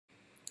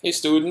Hey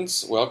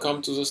students,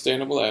 welcome to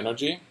Sustainable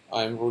Energy.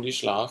 I'm Rudi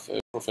Schlaf, a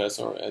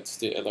professor at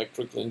the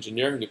Electrical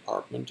Engineering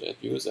Department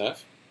at USF.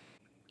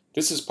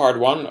 This is part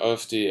one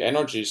of the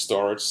energy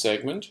storage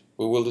segment.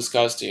 We will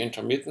discuss the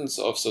intermittence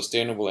of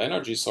sustainable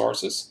energy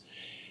sources.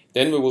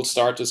 Then we will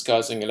start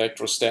discussing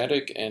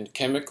electrostatic and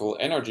chemical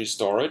energy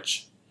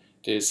storage.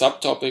 The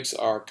subtopics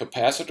are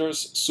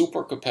capacitors,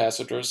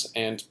 supercapacitors,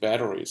 and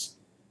batteries.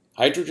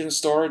 Hydrogen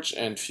storage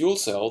and fuel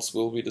cells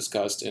will be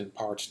discussed in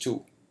part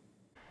two.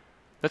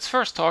 Let's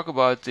first talk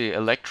about the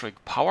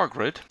electric power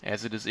grid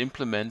as it is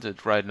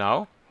implemented right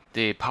now.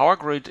 The power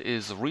grid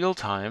is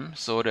real-time,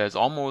 so there's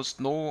almost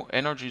no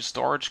energy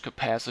storage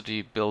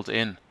capacity built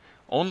in.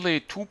 Only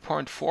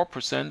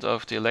 2.4%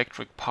 of the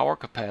electric power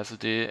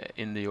capacity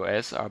in the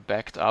US are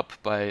backed up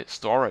by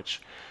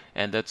storage,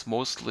 and that's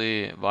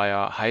mostly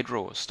via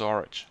hydro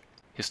storage.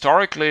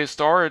 Historically,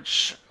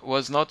 storage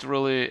was not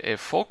really a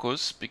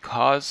focus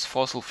because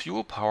fossil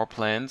fuel power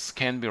plants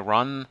can be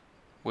run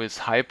with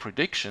high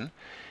prediction.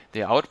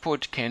 The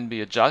output can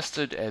be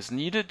adjusted as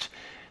needed.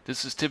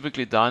 This is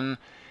typically done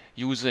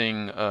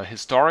using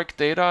historic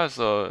data,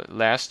 so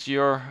last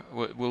year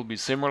will be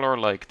similar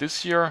like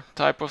this year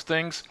type of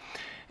things.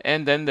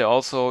 And then they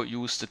also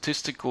use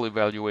statistical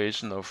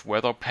evaluation of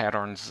weather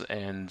patterns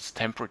and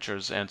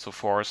temperatures and so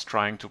forth,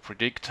 trying to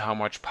predict how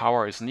much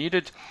power is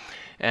needed.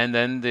 And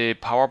then the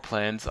power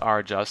plants are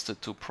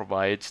adjusted to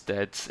provide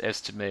that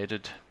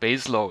estimated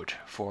base load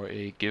for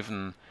a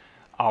given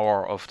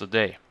hour of the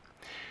day.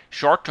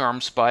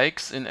 Short-term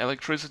spikes in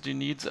electricity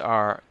needs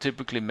are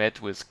typically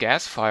met with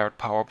gas-fired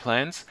power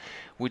plants,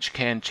 which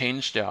can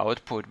change their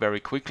output very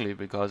quickly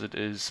because it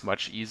is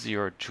much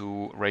easier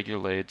to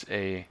regulate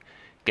a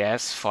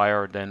gas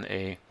fire than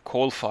a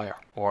coal fire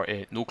or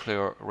a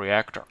nuclear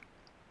reactor.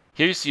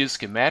 Here you see a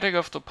schematic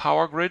of the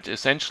power grid.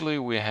 Essentially,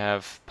 we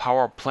have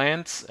power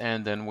plants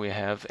and then we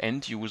have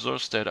end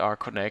users that are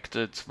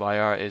connected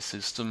via a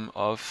system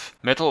of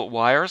metal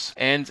wires.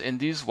 And in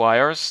these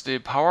wires, the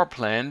power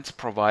plant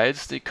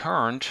provides the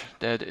current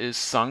that is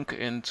sunk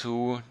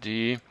into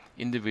the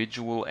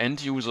individual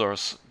end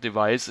users'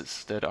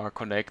 devices that are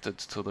connected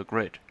to the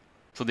grid.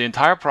 So the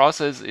entire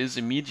process is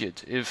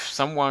immediate. If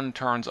someone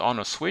turns on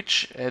a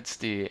switch at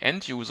the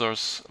end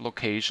user's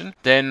location,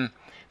 then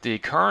the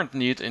current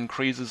need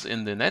increases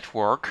in the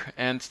network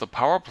and the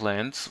power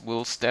plants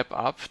will step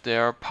up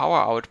their power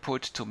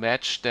output to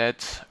match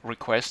that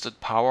requested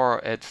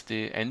power at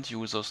the end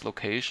user's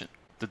location.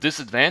 The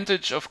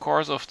disadvantage, of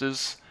course, of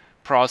this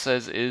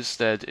process is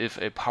that if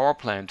a power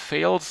plant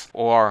fails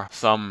or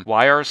some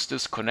wires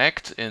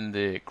disconnect in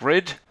the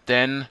grid,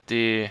 then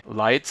the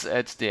lights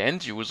at the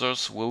end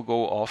users will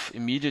go off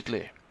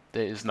immediately.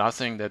 There is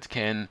nothing that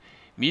can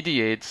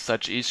mediate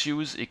such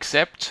issues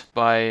except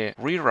by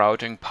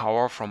rerouting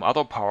power from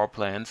other power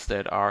plants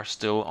that are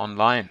still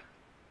online.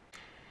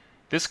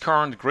 This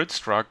current grid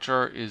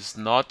structure is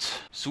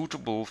not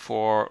suitable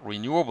for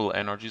renewable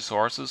energy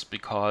sources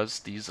because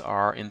these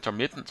are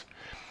intermittent.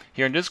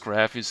 Here in this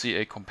graph you see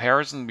a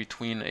comparison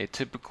between a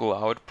typical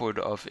output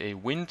of a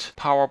wind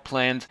power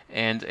plant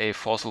and a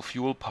fossil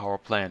fuel power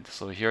plant.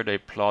 So here they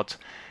plot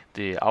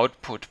the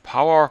output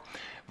power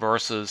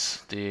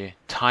versus the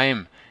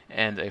time,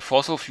 and a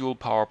fossil fuel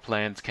power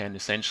plant can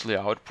essentially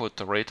output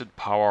the rated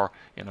power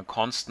in a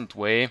constant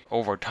way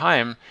over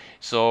time.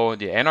 So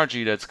the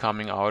energy that's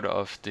coming out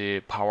of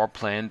the power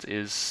plant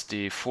is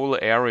the full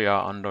area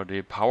under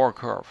the power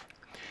curve.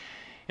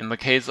 In the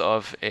case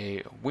of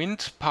a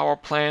wind power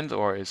plant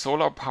or a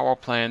solar power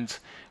plant,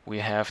 we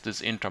have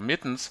this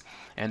intermittence,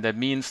 and that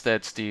means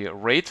that the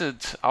rated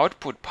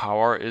output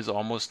power is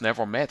almost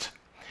never met.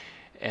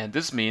 And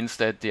this means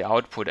that the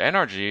output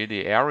energy,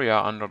 the area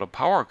under the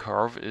power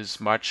curve,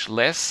 is much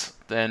less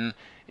than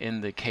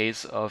in the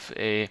case of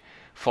a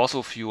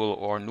fossil fuel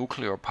or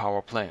nuclear power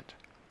plant.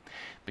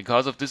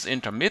 Because of this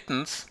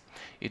intermittence,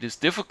 it is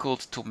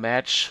difficult to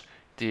match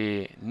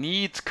the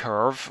need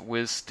curve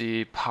with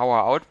the power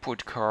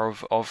output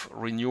curve of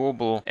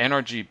renewable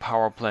energy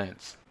power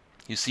plants.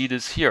 You see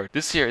this here.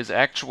 This here is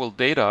actual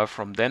data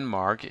from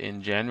Denmark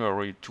in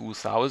January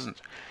 2000.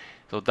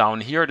 So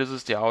down here, this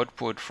is the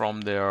output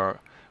from their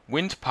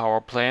wind power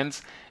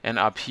plants, and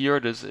up here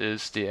this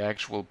is the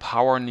actual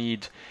power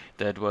need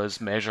that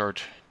was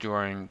measured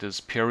during this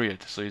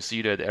period. So you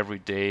see that every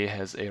day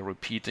has a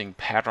repeating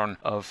pattern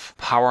of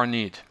power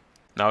need.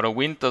 Now the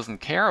wind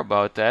doesn't care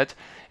about that,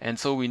 and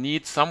so we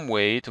need some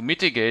way to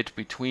mitigate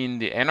between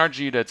the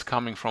energy that's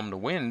coming from the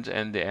wind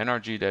and the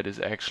energy that is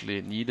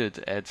actually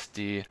needed at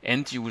the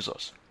end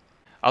users.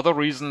 Other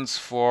reasons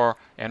for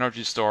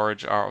energy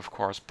storage are, of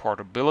course,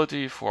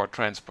 portability for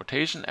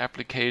transportation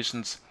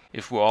applications.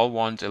 If we all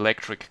want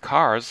electric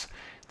cars,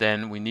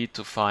 then we need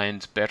to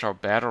find better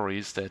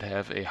batteries that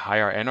have a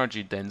higher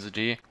energy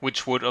density,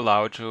 which would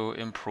allow to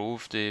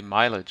improve the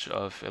mileage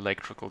of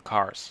electrical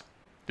cars.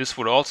 This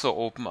would also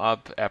open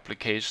up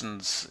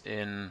applications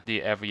in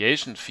the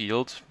aviation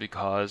field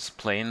because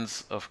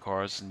planes, of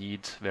course,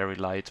 need very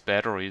light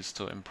batteries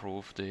to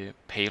improve the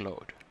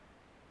payload.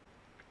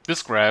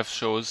 This graph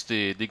shows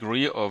the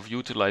degree of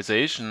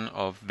utilization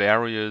of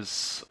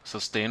various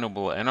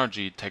sustainable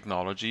energy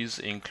technologies,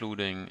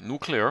 including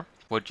nuclear.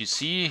 What you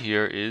see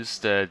here is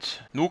that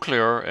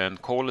nuclear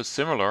and coal is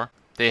similar.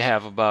 They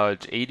have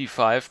about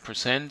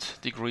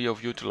 85% degree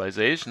of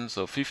utilization,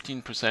 so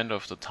 15%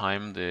 of the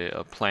time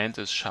the plant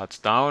is shut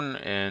down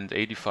and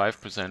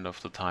 85%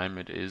 of the time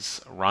it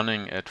is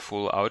running at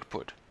full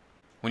output.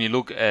 When you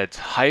look at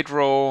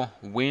hydro,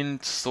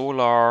 wind,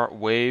 solar,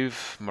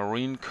 wave,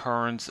 marine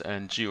currents,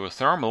 and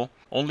geothermal,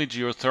 only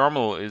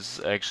geothermal is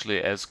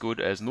actually as good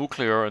as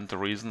nuclear, and the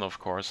reason, of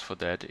course, for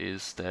that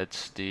is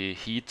that the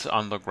heat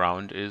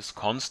underground is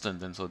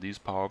constant, and so these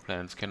power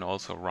plants can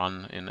also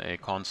run in a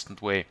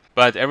constant way.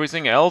 But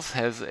everything else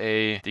has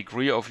a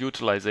degree of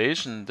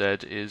utilization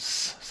that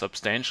is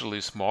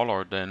substantially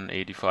smaller than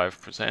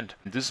 85%.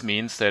 This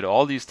means that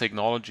all these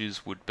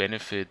technologies would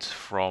benefit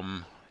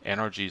from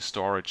energy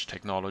storage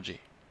technology.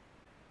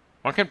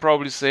 One can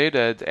probably say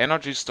that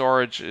energy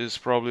storage is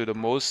probably the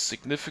most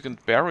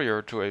significant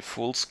barrier to a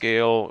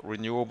full-scale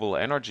renewable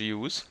energy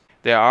use.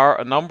 There are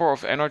a number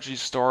of energy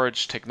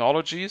storage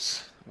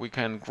technologies. We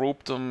can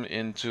group them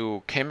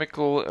into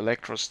chemical,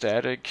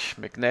 electrostatic,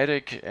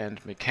 magnetic,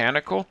 and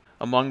mechanical.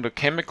 Among the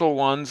chemical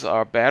ones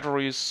are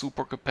batteries,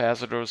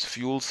 supercapacitors,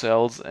 fuel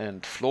cells,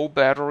 and flow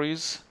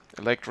batteries.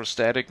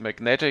 Electrostatic,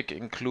 magnetic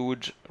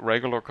include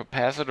regular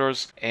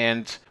capacitors,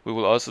 and we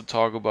will also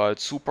talk about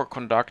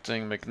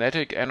superconducting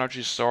magnetic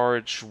energy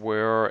storage,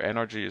 where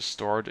energy is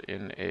stored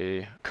in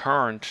a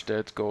current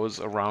that goes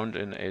around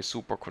in a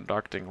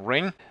superconducting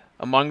ring.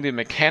 Among the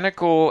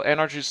mechanical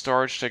energy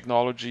storage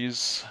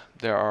technologies,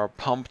 there are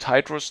pumped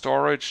hydro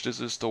storage. This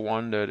is the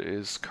one that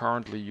is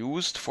currently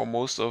used for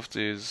most of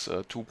these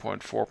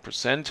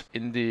 2.4%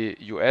 in the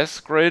US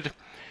grid.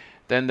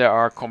 Then there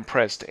are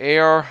compressed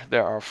air,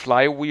 there are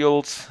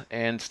flywheels,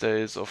 and there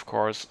is, of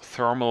course,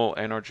 thermal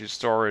energy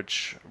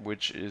storage,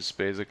 which is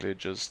basically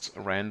just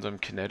random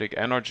kinetic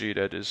energy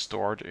that is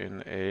stored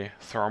in a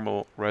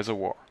thermal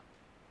reservoir.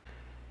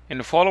 In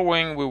the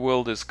following, we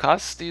will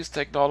discuss these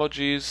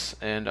technologies,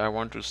 and I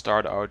want to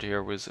start out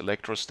here with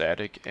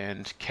electrostatic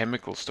and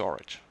chemical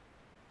storage.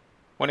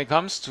 When it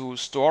comes to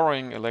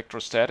storing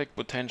electrostatic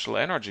potential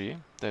energy,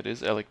 that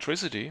is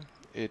electricity,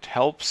 it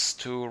helps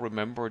to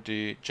remember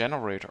the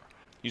generator.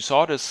 You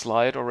saw this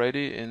slide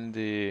already in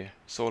the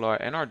solar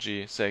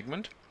energy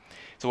segment.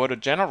 So what a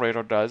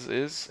generator does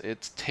is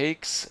it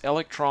takes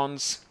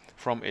electrons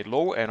from a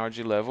low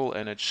energy level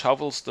and it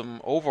shovels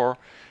them over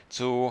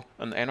to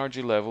an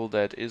energy level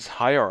that is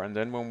higher. And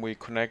then when we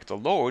connect a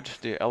load,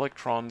 the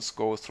electrons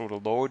go through the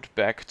load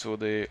back to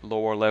the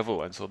lower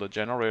level. And so the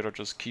generator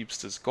just keeps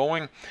this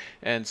going.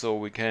 And so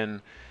we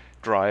can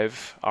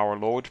drive our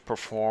load,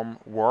 perform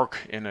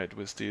work in it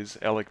with these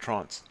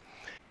electrons.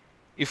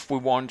 If we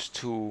want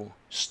to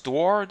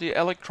store the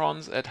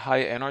electrons at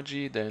high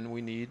energy, then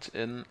we need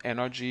an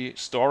energy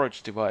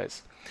storage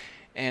device.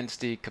 And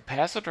the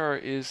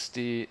capacitor is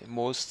the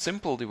most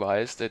simple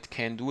device that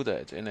can do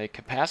that. In a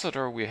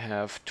capacitor, we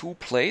have two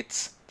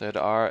plates that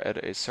are at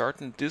a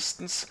certain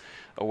distance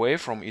away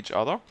from each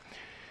other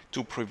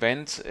to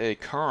prevent a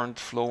current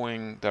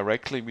flowing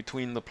directly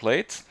between the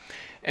plates.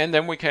 And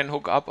then we can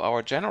hook up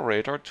our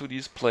generator to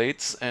these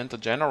plates, and the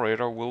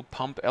generator will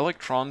pump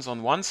electrons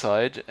on one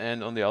side,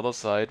 and on the other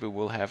side we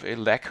will have a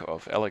lack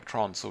of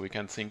electrons. So we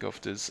can think of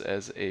this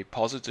as a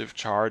positive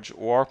charge,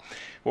 or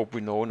what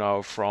we know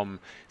now from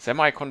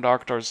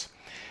semiconductors,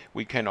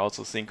 we can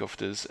also think of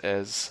this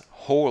as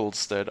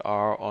holes that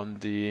are on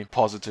the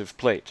positive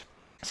plate.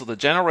 So the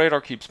generator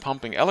keeps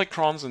pumping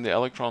electrons, and the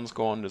electrons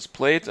go on this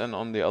plate, and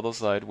on the other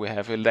side we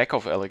have a lack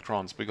of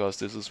electrons because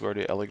this is where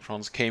the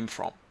electrons came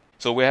from.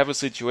 So we have a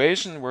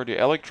situation where the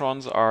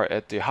electrons are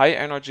at the high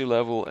energy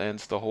level and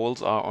the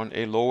holes are on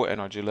a low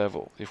energy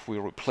level. If we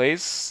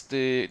replace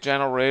the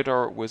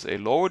generator with a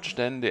load,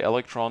 then the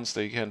electrons,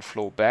 they can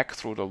flow back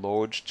through the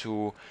load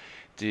to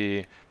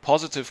the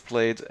positive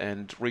plate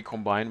and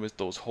recombine with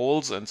those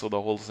holes, and so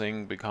the whole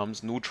thing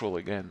becomes neutral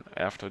again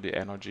after the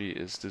energy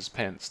is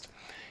dispensed.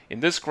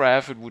 In this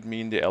graph, it would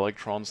mean the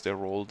electrons, they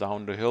roll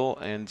down the hill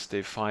and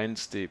they find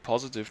the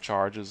positive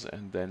charges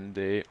and then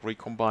they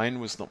recombine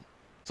with them.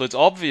 So it's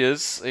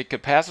obvious a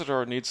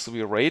capacitor needs to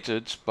be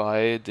rated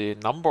by the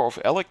number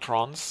of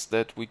electrons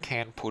that we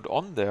can put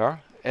on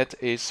there at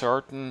a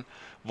certain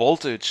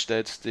voltage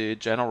that the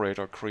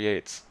generator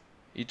creates.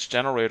 Each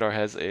generator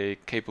has a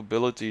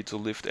capability to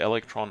lift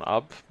electron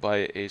up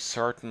by a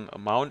certain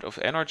amount of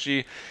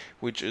energy,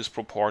 which is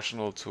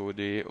proportional to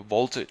the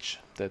voltage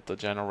that the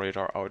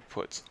generator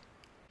outputs.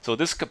 So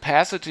this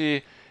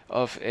capacity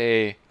of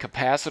a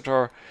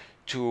capacitor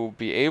to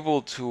be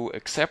able to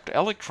accept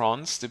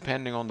electrons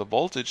depending on the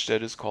voltage,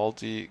 that is called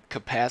the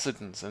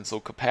capacitance. And so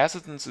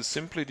capacitance is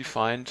simply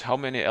defined how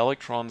many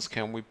electrons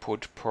can we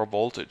put per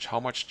voltage, how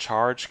much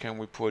charge can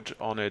we put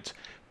on it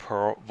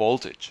per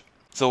voltage.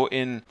 So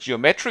in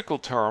geometrical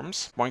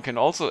terms, one can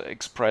also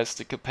express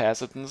the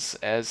capacitance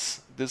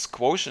as this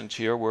quotient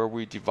here, where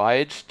we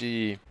divide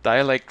the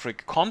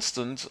dielectric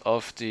constant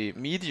of the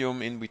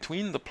medium in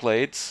between the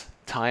plates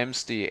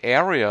times the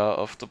area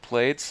of the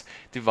plates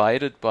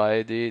divided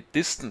by the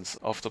distance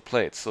of the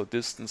plates. So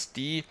distance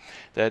d,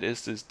 that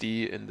is this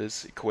d in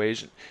this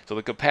equation. So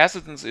the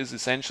capacitance is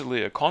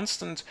essentially a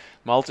constant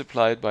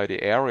multiplied by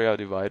the area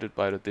divided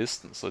by the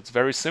distance. So it's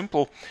very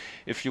simple.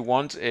 If you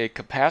want a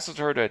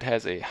capacitor that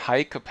has a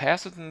high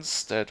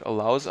capacitance that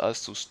allows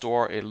us to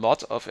store a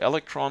lot of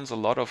electrons, a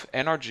lot of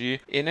energy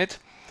in it,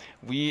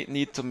 we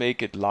need to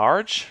make it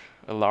large.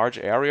 A large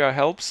area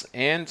helps,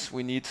 and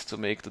we need to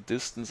make the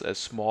distance as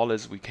small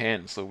as we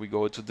can. So we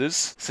go to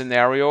this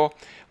scenario,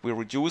 we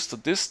reduce the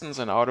distance,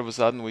 and out of a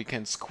sudden we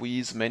can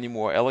squeeze many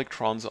more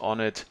electrons on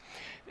it,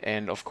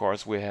 and of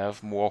course we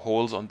have more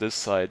holes on this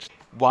side.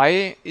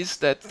 Why is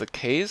that the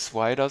case?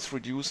 Why does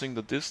reducing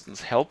the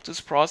distance help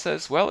this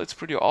process? Well, it's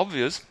pretty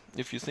obvious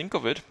if you think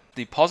of it.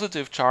 The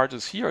positive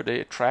charges here, they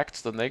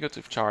attract the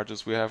negative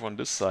charges we have on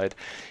this side,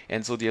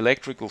 and so the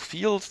electrical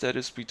field that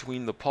is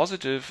between the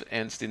positive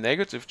and the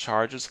negative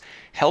charges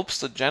helps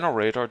the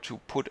generator to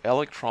put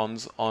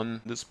electrons on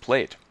this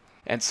plate.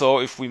 And so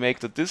if we make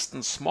the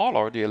distance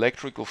smaller, the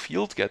electrical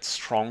field gets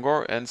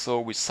stronger, and so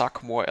we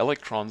suck more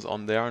electrons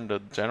on there and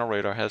the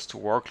generator has to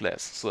work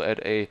less. So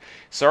at a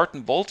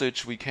certain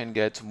voltage we can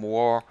get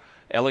more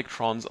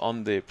electrons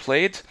on the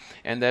plate,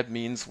 and that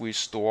means we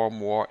store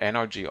more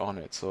energy on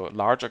it. So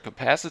larger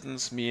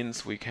capacitance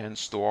means we can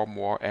store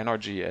more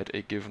energy at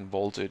a given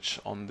voltage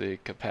on the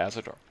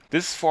capacitor.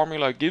 This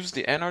formula gives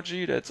the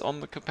energy that's on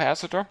the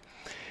capacitor.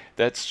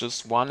 That's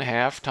just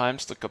 1/2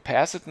 times the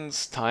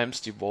capacitance times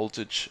the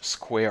voltage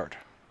squared.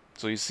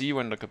 So you see,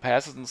 when the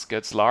capacitance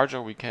gets larger,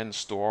 we can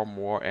store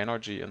more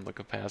energy in the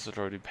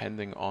capacitor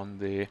depending on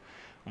the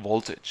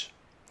voltage.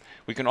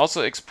 We can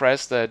also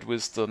express that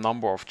with the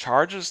number of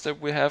charges that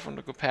we have on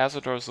the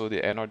capacitor. So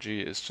the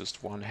energy is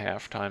just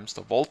 1/2 times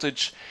the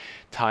voltage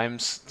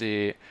times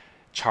the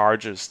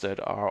charges that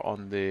are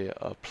on the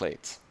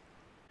plates.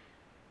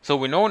 So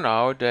we know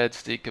now that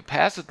the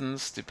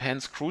capacitance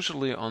depends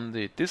crucially on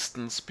the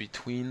distance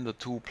between the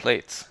two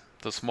plates.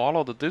 The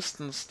smaller the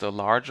distance, the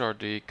larger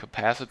the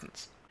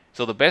capacitance.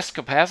 So the best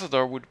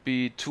capacitor would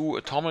be two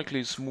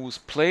atomically smooth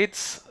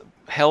plates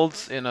held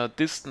in a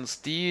distance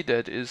d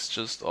that is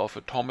just of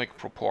atomic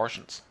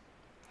proportions.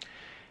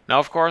 Now,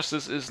 of course,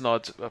 this is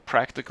not a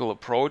practical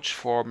approach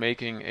for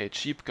making a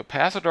cheap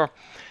capacitor,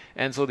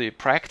 and so the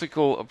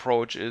practical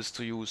approach is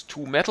to use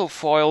two metal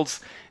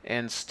foils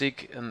and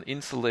stick an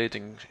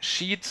insulating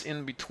sheet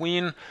in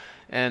between,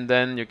 and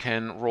then you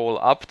can roll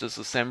up this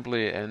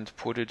assembly and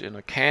put it in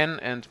a can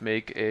and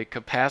make a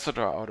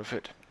capacitor out of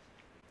it.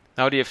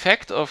 Now, the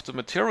effect of the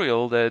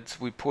material that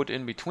we put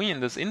in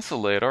between this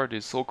insulator,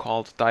 the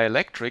so-called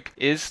dielectric,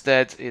 is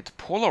that it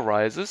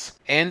polarizes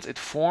and it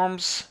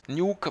forms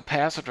new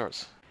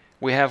capacitors.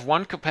 We have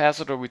one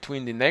capacitor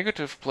between the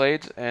negative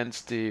plate and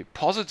the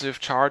positive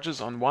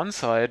charges on one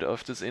side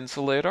of this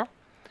insulator,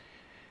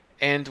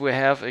 and we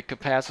have a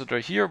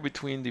capacitor here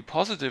between the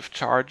positive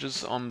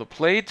charges on the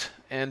plate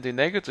and the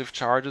negative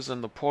charges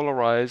in the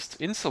polarized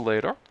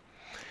insulator.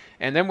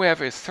 And then we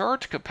have a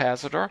third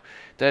capacitor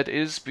that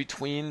is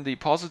between the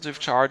positive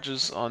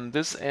charges on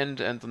this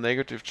end and the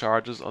negative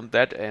charges on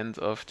that end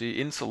of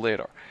the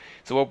insulator.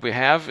 So what we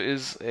have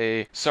is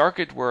a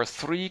circuit where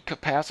three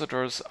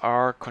capacitors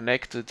are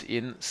connected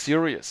in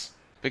series.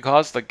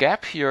 Because the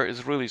gap here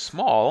is really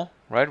small,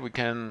 right, we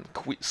can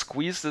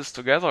squeeze this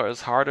together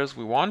as hard as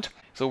we want.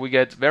 So we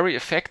get very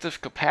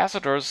effective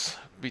capacitors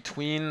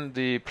between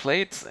the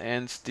plates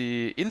and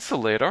the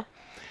insulator.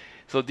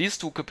 So these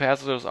two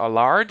capacitors are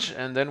large,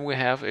 and then we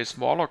have a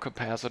smaller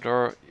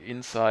capacitor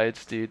inside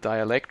the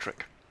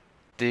dielectric.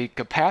 The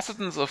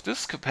capacitance of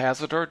this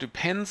capacitor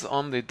depends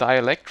on the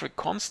dielectric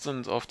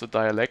constant of the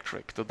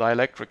dielectric. The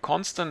dielectric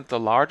constant, the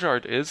larger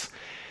it is,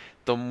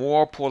 the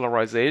more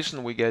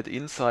polarization we get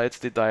inside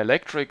the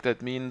dielectric.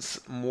 That means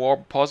more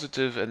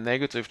positive and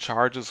negative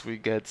charges we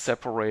get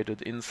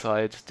separated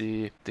inside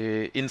the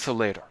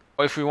insulator.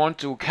 If we want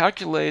to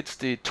calculate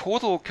the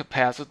total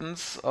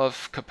capacitance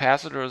of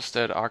capacitors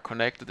that are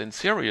connected in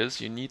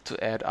series, you need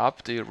to add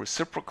up the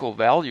reciprocal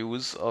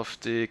values of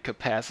the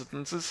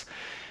capacitances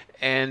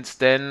and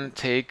then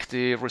take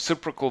the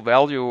reciprocal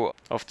value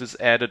of this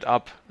added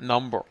up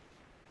number.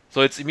 So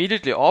it's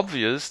immediately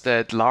obvious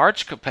that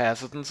large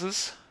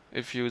capacitances,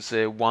 if you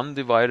say 1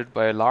 divided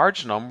by a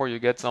large number, you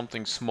get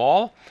something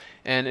small,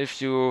 and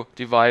if you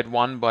divide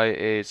 1 by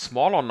a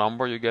smaller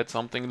number, you get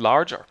something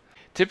larger.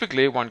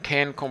 Typically, one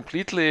can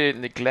completely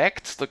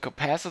neglect the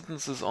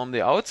capacitances on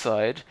the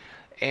outside,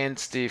 and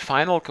the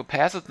final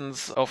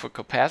capacitance of a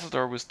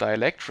capacitor with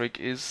dielectric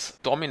is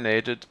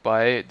dominated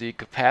by the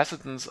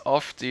capacitance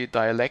of the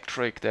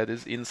dielectric that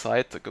is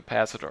inside the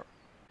capacitor.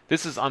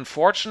 This is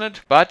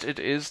unfortunate, but it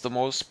is the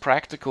most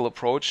practical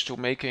approach to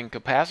making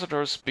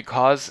capacitors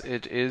because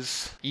it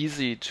is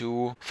easy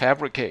to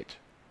fabricate.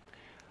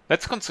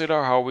 Let's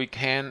consider how we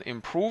can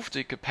improve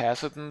the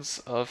capacitance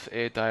of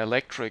a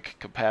dielectric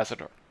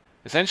capacitor.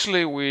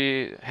 Essentially,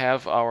 we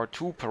have our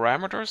two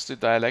parameters, the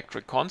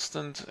dielectric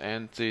constant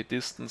and the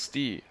distance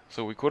d.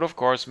 So we could, of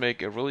course,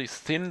 make a really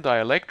thin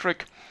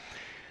dielectric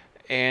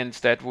and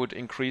that would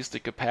increase the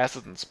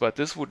capacitance. But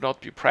this would not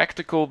be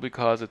practical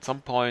because at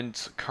some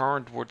point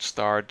current would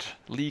start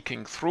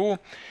leaking through,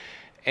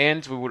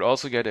 and we would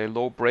also get a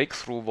low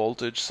breakthrough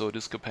voltage, so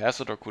this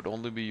capacitor could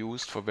only be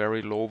used for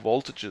very low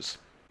voltages.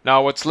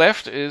 Now what's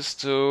left is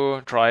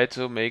to try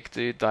to make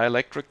the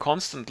dielectric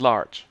constant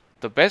large.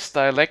 The best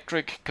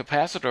dielectric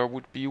capacitor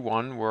would be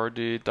one where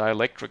the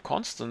dielectric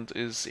constant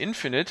is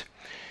infinite,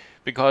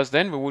 because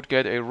then we would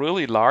get a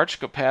really large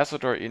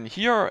capacitor in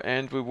here,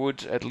 and we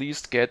would at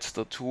least get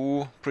the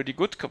two pretty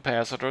good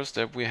capacitors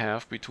that we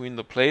have between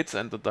the plates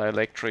and the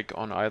dielectric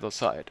on either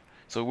side.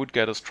 So we would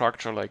get a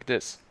structure like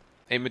this.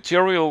 A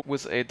material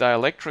with a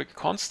dielectric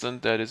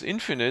constant that is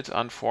infinite,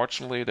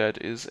 unfortunately,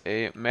 that is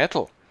a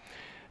metal.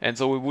 And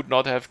so we would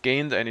not have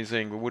gained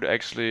anything. We would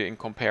actually, in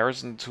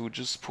comparison to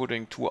just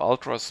putting two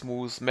ultra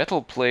smooth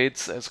metal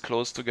plates as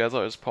close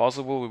together as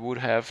possible, we would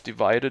have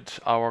divided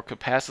our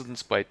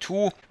capacitance by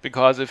 2,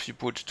 because if you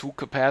put two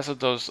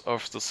capacitors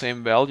of the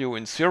same value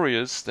in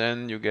series,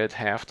 then you get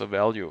half the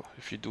value.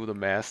 If you do the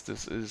math,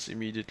 this is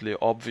immediately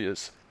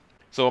obvious.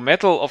 So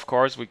metal, of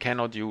course, we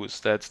cannot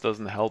use. That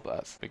doesn't help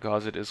us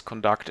because it is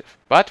conductive.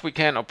 But we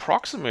can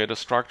approximate a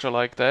structure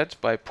like that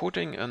by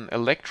putting an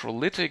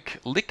electrolytic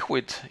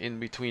liquid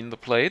in between the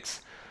plates.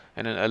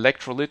 And an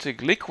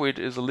electrolytic liquid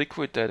is a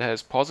liquid that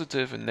has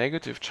positive and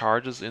negative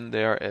charges in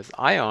there as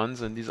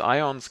ions, and these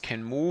ions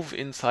can move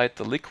inside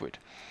the liquid.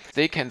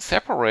 They can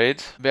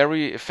separate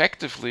very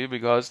effectively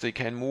because they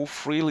can move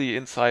freely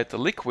inside the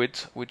liquid,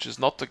 which is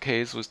not the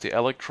case with the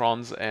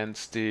electrons and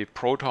the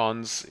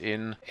protons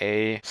in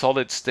a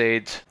solid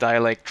state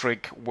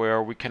dielectric,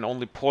 where we can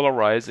only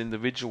polarize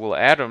individual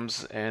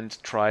atoms and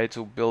try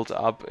to build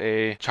up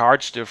a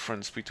charge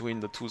difference between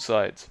the two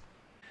sides.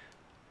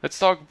 Let's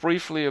talk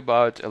briefly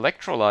about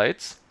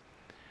electrolytes.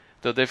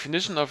 The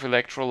definition of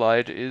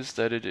electrolyte is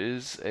that it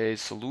is a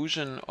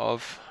solution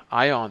of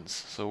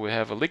ions. So we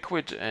have a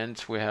liquid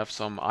and we have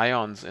some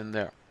ions in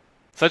there.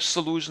 Such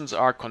solutions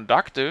are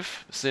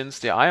conductive since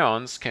the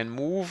ions can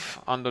move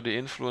under the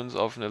influence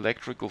of an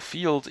electrical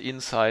field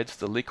inside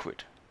the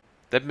liquid.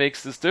 That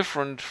makes this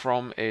different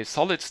from a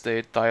solid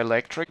state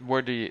dielectric,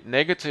 where the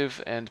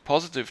negative and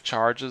positive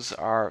charges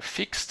are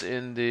fixed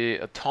in the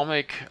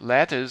atomic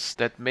lattice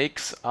that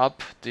makes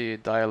up the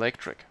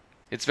dielectric.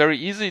 It's very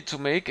easy to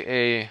make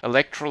an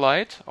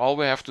electrolyte. All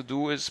we have to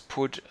do is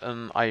put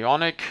an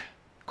ionic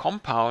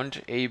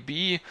compound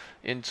AB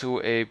into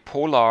a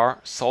polar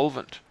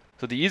solvent.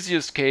 So the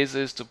easiest case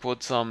is to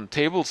put some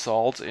table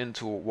salt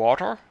into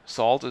water.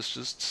 Salt is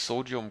just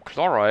sodium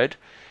chloride.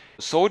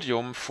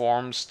 Sodium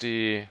forms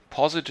the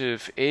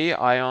positive A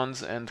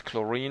ions and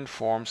chlorine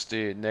forms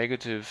the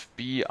negative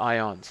B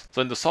ions.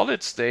 So in the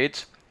solid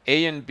state,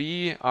 A and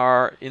B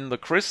are in the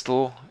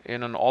crystal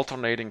in an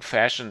alternating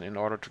fashion in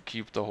order to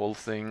keep the whole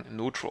thing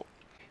neutral.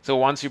 So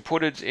once you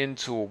put it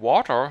into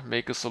water,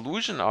 make a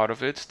solution out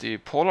of it, the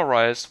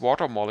polarized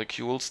water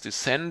molecules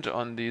descend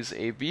on these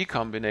AB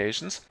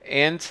combinations,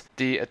 and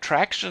the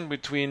attraction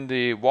between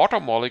the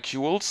water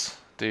molecules,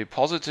 the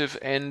positive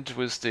end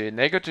with the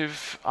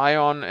negative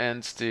ion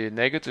and the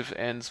negative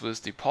ends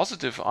with the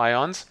positive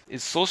ions,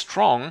 is so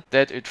strong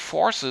that it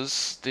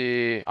forces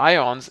the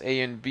ions A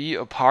and B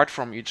apart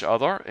from each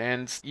other,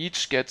 and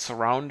each gets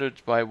surrounded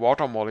by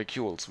water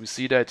molecules. We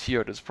see that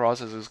here. This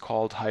process is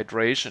called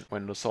hydration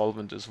when the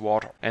solvent is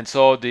water. And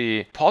so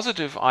the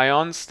positive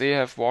ions, they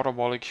have water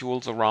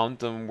molecules around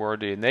them, where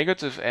the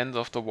negative end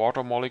of the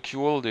water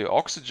molecule, the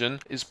oxygen,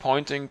 is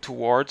pointing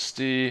towards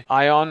the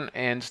ion,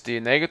 and the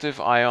negative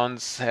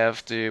ions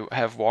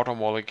have water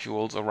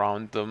molecules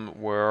around them,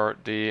 where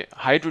the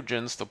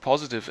hydrogens, the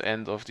positive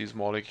end of these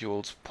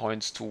molecules,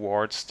 points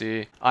towards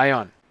the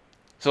ion.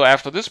 So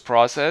after this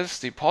process,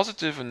 the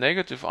positive and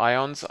negative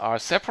ions are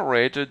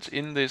separated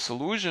in the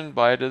solution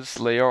by this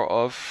layer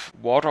of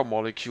water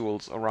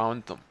molecules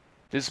around them.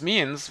 This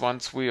means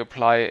once we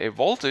apply a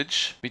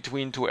voltage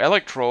between two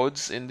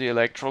electrodes in the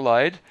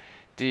electrolyte,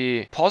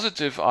 the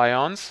positive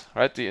ions,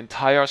 right, the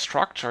entire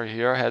structure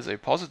here has a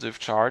positive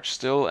charge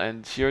still,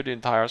 and here the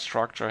entire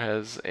structure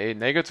has a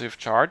negative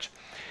charge.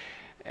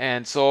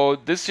 And so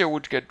this here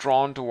would get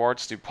drawn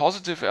towards the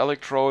positive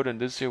electrode, and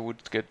this here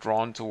would get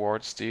drawn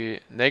towards the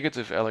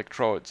negative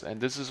electrodes.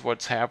 And this is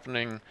what's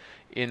happening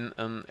in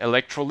an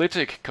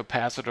electrolytic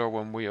capacitor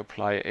when we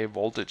apply a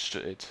voltage to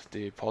it.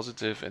 The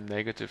positive and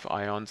negative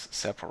ions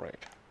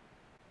separate.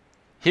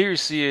 Here you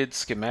see it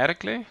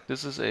schematically.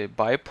 This is a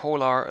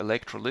bipolar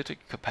electrolytic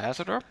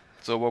capacitor.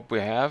 So what we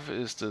have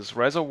is this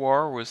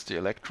reservoir with the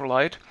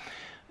electrolyte,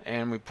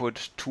 and we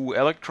put two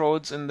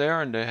electrodes in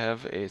there, and they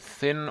have a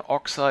thin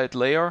oxide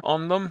layer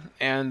on them,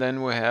 and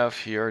then we have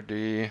here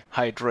the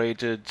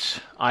hydrated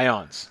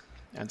ions.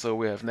 And so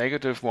we have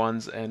negative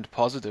ones and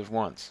positive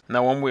ones.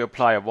 Now when we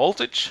apply a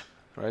voltage,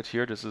 right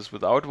here, this is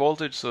without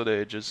voltage, so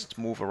they just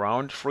move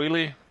around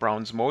freely,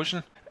 Brown's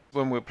motion.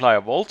 When we apply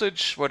a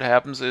voltage, what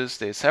happens is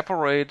they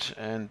separate,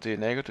 and the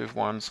negative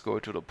ones go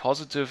to the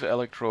positive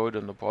electrode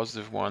and the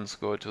positive ones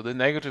go to the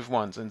negative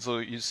ones. And so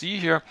you see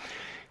here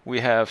we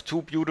have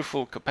two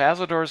beautiful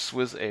capacitors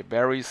with a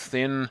very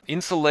thin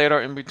insulator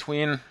in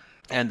between.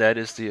 and that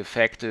is the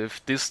effective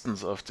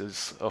distance of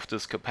this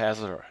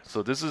capacitor.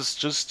 So this is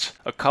just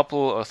a couple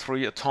or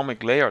 3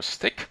 atomic layers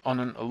thick on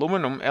an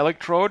aluminum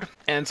electrode,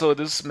 and so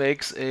this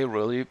makes a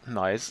really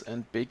nice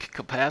and big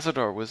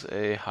capacitor with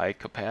a high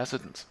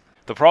capacitance.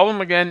 The problem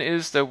again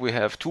is that we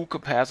have 2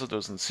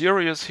 capacitors in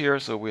series here,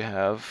 so we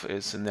have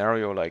a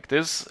scenario like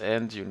this,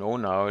 and you know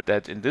now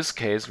that in this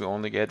case we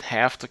only get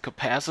half the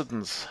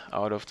capacitance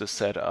out of the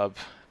setup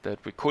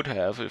that we could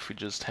have if we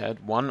just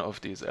had one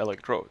of these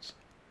electrodes.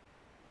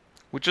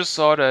 We just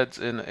saw that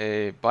in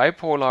a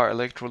bipolar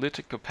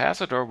electrolytic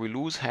capacitor we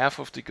lose half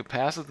of the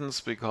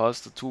capacitance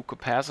because the 2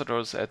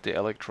 capacitors at the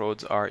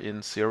electrodes are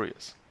in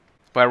series.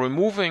 By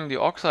removing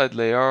the oxide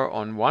layer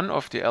on one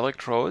of the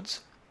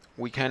electrodes,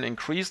 we can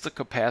increase the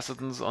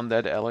capacitance on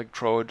that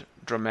electrode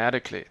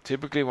dramatically.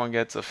 Typically one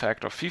gets a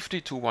factor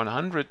 50 to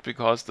 100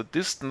 because the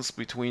distance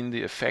between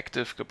the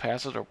effective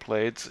capacitor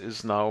plates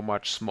is now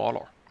much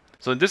smaller.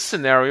 So in this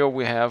scenario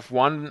we have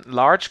one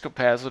large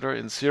capacitor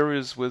in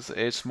series with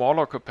a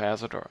smaller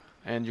capacitor.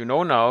 And you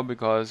know now,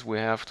 because we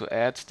have to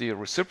add the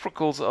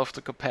reciprocals of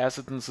the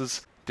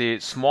capacitances, the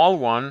small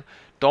one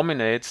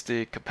dominates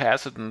the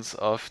capacitance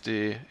of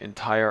the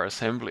entire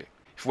assembly.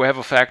 If we have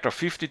a factor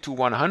 50 to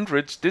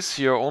 100, this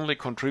here only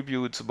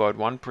contributes about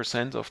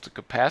 1% of the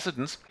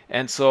capacitance.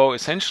 And so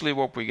essentially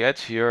what we get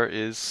here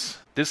is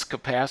this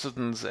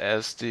capacitance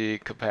as the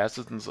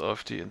capacitance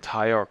of the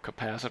entire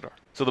capacitor.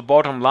 So the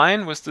bottom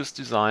line with this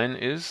design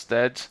is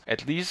that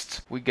at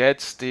least we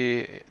get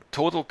the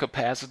total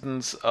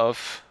capacitance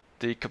of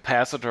the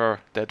capacitor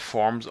that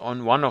forms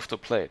on one of the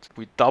plates.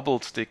 We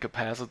doubled the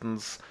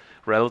capacitance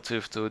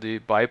relative to the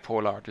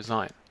bipolar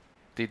design.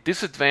 The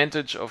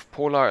disadvantage of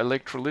polar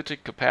electrolytic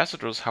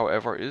capacitors,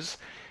 however, is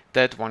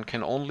that one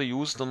can only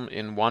use them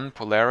in one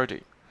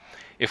polarity.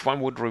 If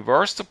one would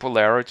reverse the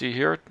polarity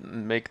here,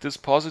 make this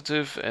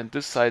positive and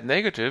this side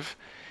negative,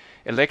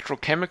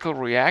 electrochemical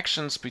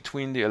reactions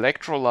between the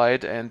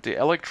electrolyte and the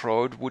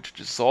electrode would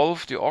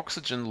dissolve the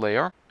oxygen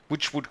layer,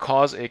 which would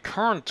cause a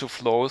current to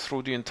flow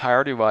through the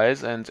entire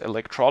device, and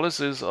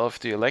electrolysis of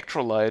the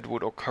electrolyte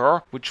would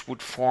occur, which would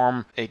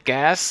form a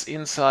gas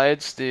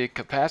inside the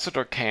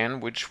capacitor can,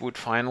 which would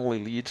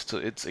finally lead to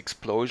its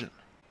explosion.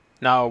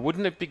 Now,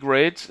 wouldn't it be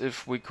great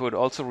if we could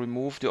also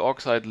remove the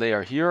oxide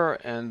layer here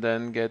and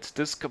then get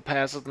this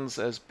capacitance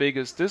as big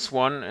as this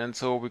one, and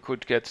so we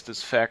could get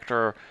this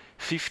factor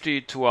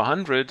 50 to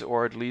 100,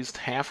 or at least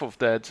half of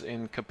that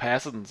in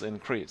capacitance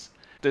increase.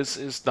 This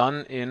is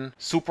done in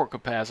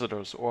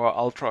supercapacitors or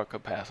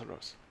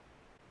ultracapacitors.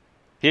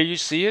 Here you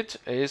see it,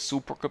 a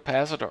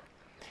supercapacitor.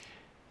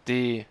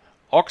 The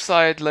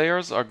oxide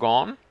layers are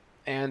gone,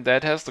 and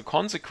that has the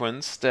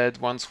consequence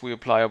that once we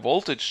apply a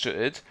voltage to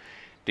it,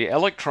 the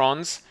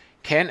electrons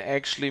can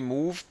actually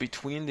move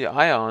between the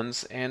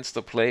ions and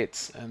the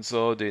plates. And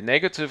so the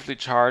negatively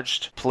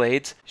charged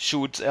plate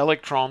shoots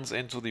electrons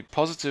into the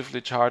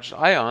positively charged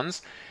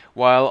ions,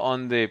 while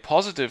on the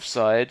positive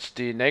side,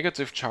 the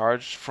negative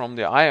charge from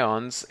the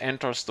ions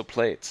enters the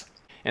plate.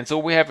 And so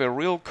we have a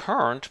real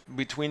current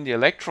between the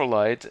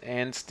electrolyte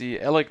and the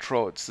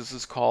electrodes. This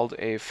is called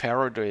a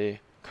Faraday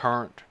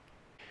current.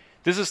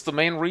 This is the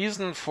main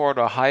reason for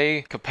the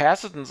high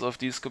capacitance of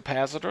these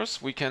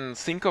capacitors. We can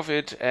think of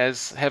it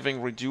as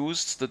having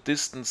reduced the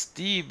distance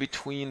d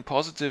between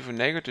positive and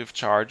negative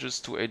charges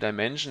to a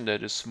dimension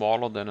that is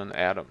smaller than an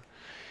atom.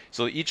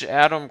 So each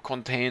atom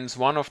contains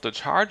one of the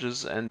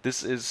charges, and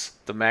this is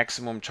the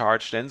maximum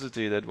charge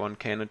density that one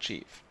can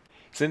achieve.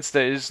 Since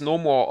there is no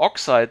more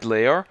oxide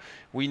layer,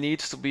 we need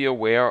to be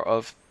aware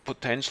of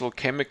potential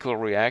chemical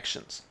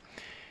reactions.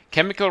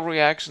 Chemical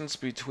reactions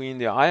between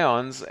the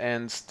ions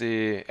and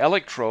the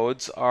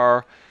electrodes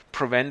are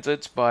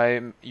prevented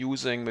by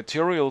using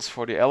materials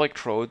for the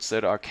electrodes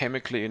that are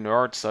chemically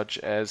inert, such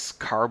as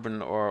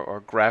carbon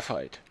or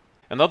graphite.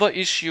 Another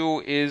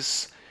issue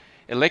is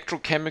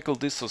electrochemical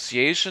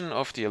dissociation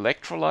of the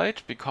electrolyte,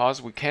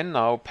 because we can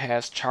now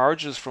pass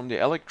charges from the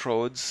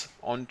electrodes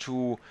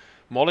onto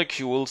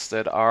molecules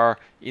that are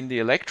in the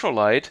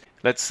electrolyte.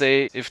 Let's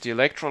say if the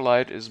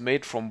electrolyte is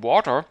made from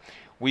water,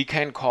 we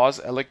can cause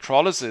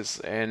electrolysis,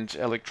 and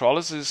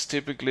electrolysis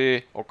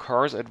typically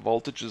occurs at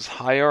voltages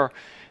higher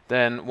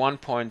than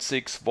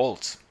 1.6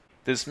 volts.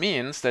 This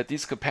means that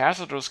these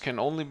capacitors can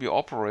only be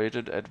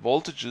operated at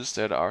voltages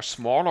that are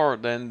smaller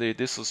than the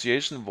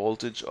dissociation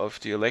voltage of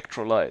the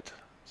electrolyte.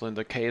 So in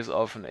the case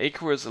of an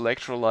aqueous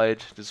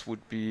electrolyte, this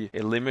would be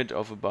a limit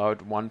of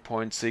about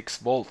 1.6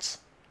 volts.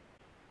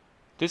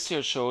 This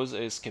here shows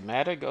a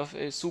schematic of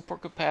a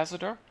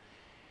supercapacitor.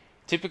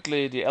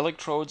 Typically the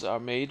electrodes are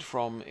made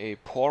from a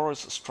porous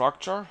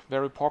structure.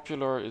 Very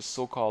popular is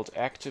so-called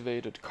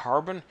activated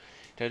carbon.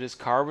 That is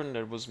carbon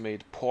that was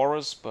made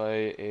porous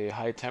by a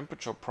high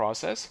temperature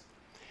process.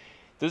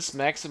 This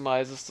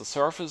maximizes the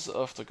surface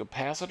of the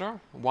capacitor.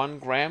 1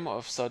 gram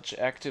of such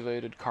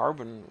activated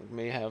carbon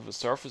may have a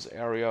surface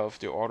area of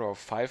the order of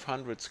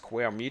 500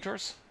 square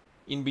meters.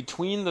 In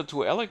between the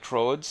two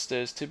electrodes,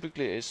 there's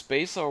typically a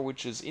spacer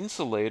which is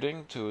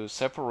insulating to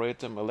separate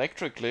them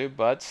electrically,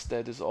 but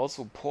that is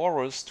also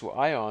porous to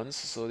ions,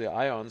 so the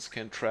ions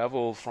can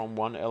travel from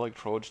one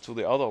electrode to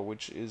the other,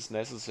 which is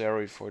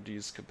necessary for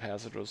these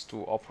capacitors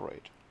to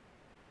operate.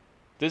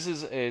 This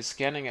is a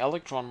scanning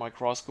electron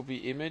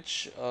microscopy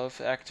image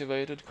of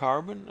activated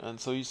carbon, and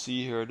so you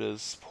see here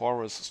this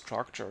porous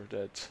structure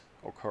that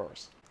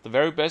occurs. The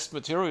very best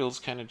materials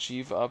can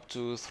achieve up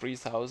to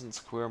 3,000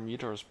 square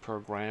meters per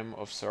gram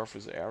of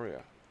surface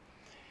area.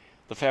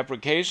 The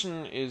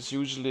fabrication is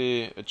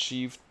usually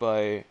achieved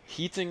by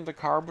heating the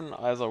carbon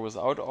either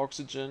without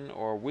oxygen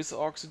or with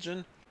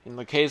oxygen. In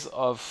the case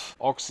of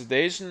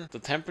oxidation, the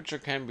temperature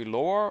can be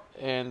lower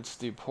and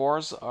the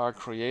pores are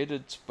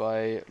created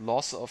by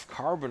loss of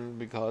carbon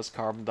because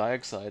carbon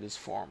dioxide is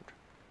formed.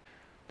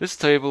 This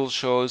table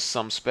shows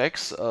some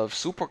specs of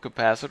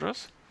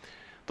supercapacitors.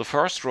 The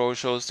first row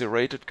shows the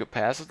rated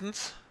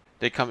capacitance.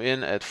 They come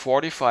in at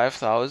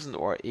 45,000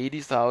 or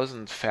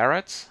 80,000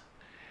 farads.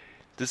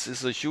 This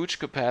is a huge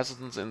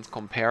capacitance in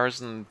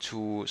comparison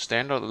to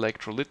standard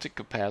electrolytic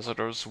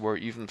capacitors, where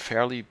even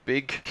fairly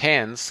big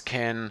cans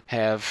can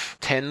have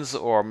tens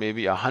or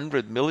maybe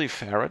 100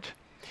 millifarad.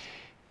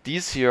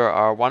 These here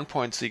are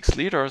 1.6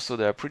 liters, so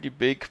they're pretty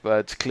big,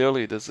 but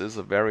clearly this is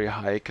a very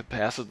high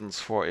capacitance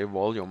for a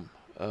volume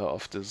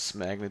of this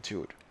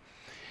magnitude.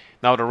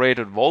 Now the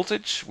rated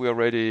voltage, we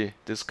already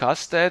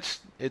discussed that.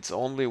 It's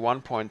only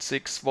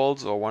 1.6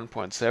 volts or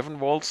 1.7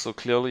 volts, so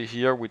clearly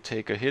here we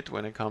take a hit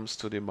when it comes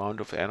to the amount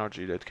of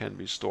energy that can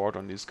be stored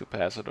on these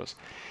capacitors.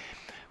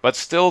 But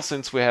still,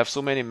 since we have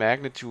so many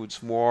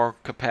magnitudes more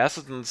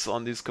capacitance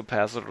on these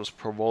capacitors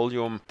per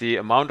volume, the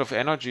amount of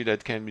energy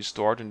that can be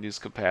stored in these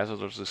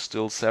capacitors is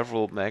still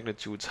several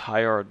magnitudes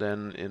higher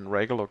than in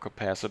regular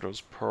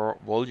capacitors per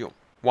volume.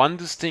 One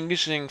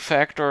distinguishing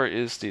factor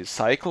is the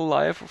cycle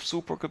life of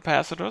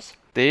supercapacitors.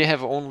 They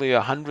have only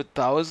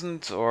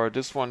 100,000, or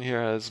this one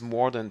here has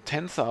more than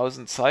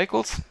 10,000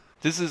 cycles.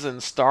 This is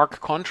in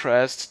stark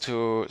contrast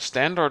to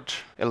standard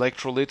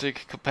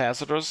electrolytic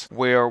capacitors,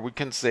 where we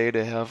can say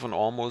they have an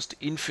almost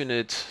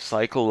infinite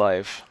cycle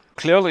life.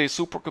 Clearly,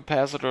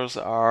 supercapacitors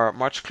are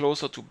much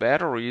closer to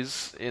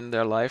batteries in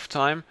their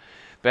lifetime.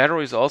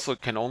 Batteries also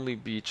can only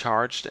be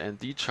charged and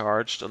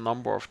decharged a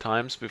number of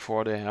times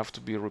before they have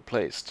to be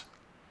replaced.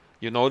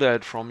 You know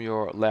that from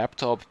your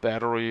laptop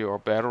battery or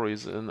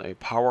batteries in a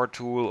power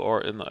tool or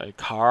in a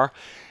car.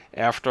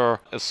 After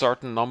a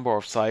certain number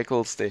of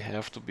cycles, they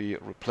have to be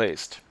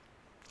replaced.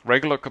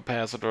 Regular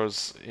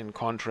capacitors, in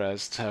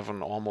contrast, have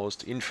an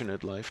almost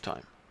infinite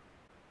lifetime.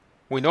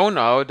 We know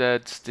now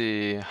that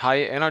the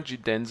high energy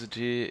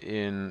density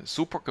in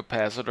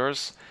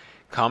supercapacitors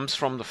comes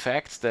from the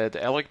fact that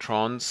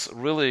electrons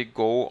really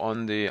go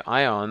on the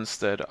ions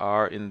that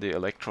are in the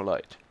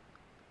electrolyte.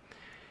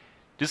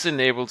 This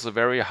enables a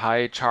very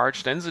high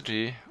charge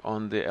density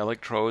on the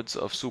electrodes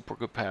of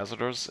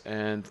supercapacitors,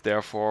 and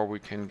therefore we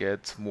can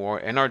get more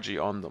energy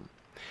on them.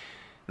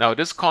 Now,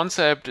 this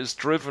concept is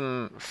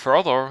driven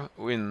further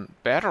in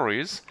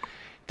batteries.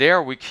 There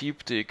we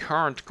keep the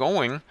current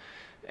going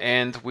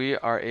and we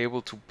are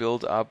able to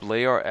build up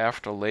layer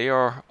after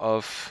layer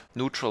of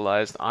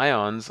neutralized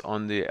ions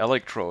on the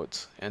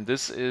electrodes. And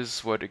this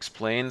is what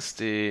explains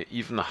the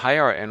even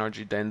higher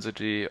energy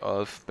density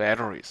of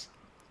batteries.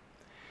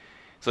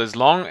 So as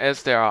long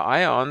as there are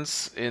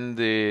ions in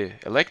the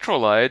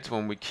electrolyte,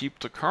 when we keep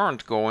the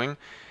current going,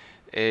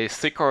 a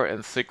thicker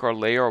and thicker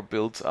layer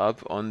builds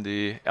up on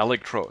the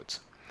electrodes.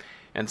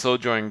 And so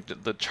during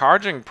the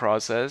charging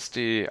process,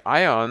 the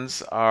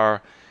ions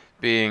are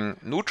being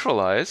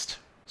neutralized.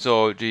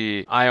 So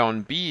the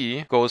ion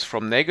B goes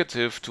from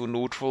negative to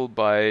neutral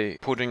by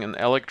putting an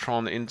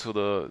electron into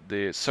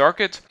the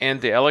circuit,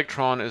 and the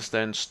electron is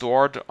then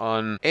stored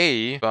on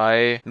A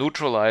by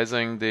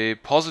neutralizing the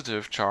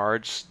positive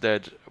charge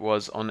that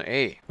was on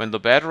A. When the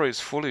battery is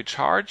fully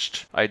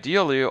charged,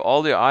 ideally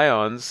all the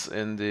ions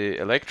in the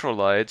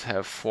electrolyte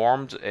have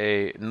formed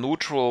a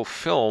neutral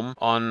film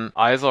on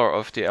either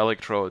of the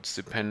electrodes,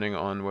 depending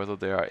on whether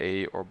they are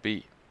A or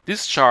B.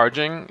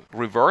 Discharging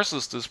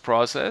reverses this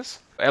process.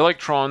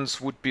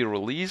 Electrons would be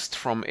released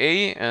from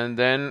A, and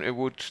then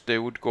they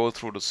would go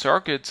through the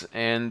circuit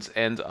and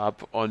end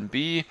up on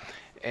B,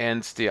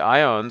 and the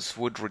ions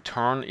would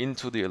return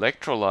into the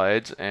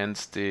electrolyte, and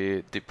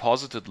the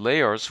deposited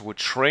layers would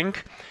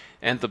shrink,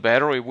 and the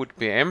battery would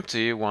be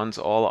empty once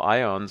all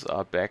ions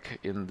are back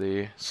in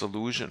the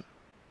solution.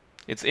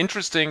 It's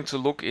interesting to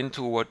look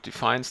into what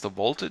defines the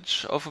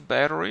voltage of a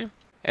battery.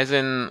 As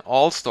in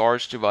all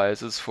storage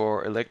devices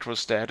for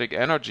electrostatic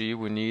energy,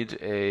 we need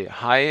a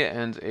high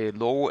and a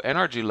low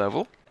energy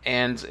level.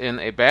 And in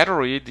a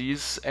battery,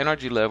 these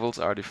energy levels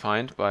are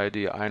defined by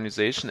the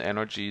ionization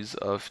energies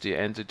of the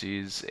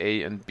entities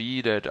A and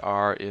B that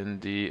are in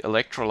the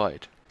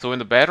electrolyte. So when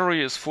the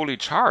battery is fully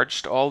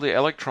charged, all the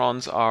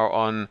electrons are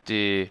on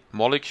the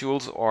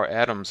molecules or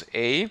atoms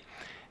A,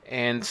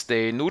 and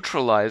they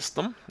neutralized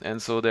them,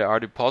 and so they are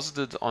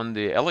deposited on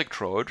the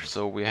electrode.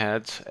 So we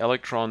had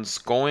electrons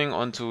going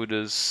onto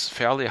this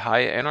fairly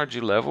high energy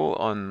level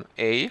on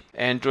A,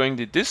 and during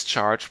the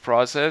discharge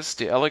process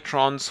the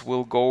electrons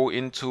will go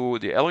into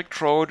the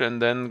electrode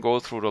and then go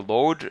through the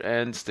load,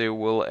 and they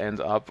will end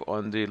up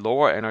on the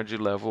lower energy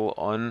level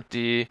on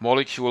the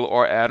molecule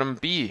or atom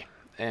B,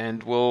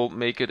 and will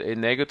make it a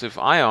negative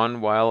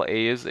ion, while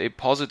A is a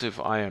positive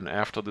ion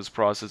after this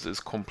process is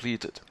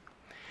completed.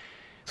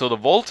 So the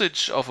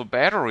voltage of a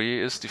battery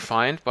is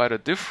defined by the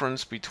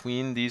difference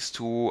between these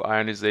two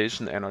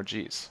ionization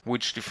energies,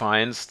 which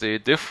defines the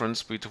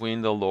difference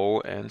between the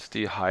low and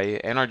the high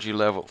energy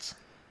levels.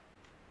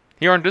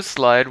 Here on this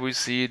slide we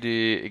see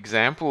the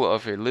example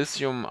of a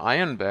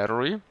lithium-ion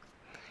battery.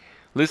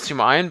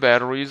 Lithium-ion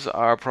batteries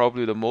are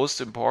probably the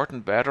most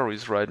important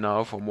batteries right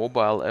now for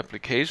mobile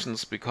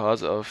applications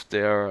because of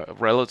their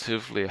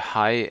relatively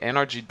high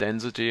energy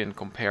density in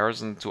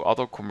comparison to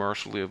other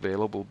commercially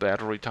available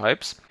battery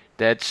types.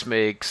 That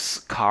makes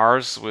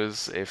cars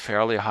with a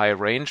fairly high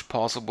range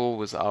possible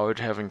without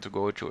having to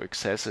go to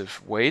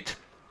excessive weight.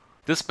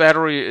 This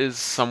battery is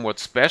somewhat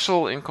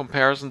special in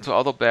comparison to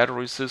other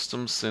battery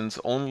systems, since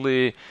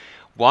only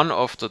one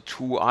of the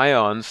two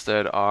ions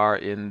that are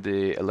in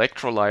the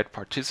electrolyte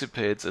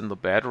participates in the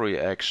battery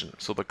action.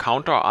 So the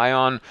counter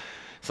ion,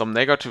 some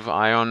negative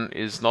ion,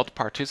 is not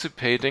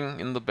participating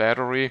in the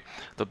battery.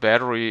 The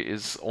battery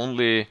is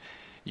only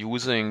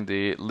using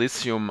the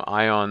lithium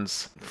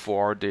ions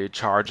for the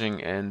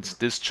charging and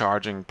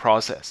discharging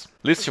process.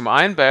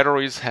 Lithium-ion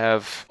batteries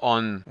have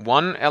on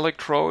one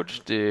electrode,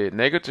 the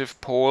negative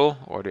pole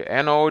or the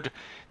anode,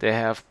 they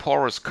have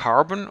porous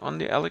carbon on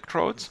the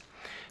electrodes.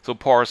 So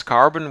porous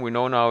carbon we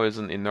know now is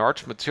an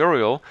inert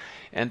material,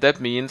 and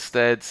that means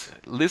that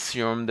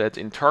lithium that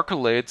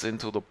intercalates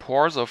into the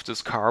pores of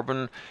this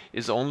carbon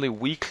is only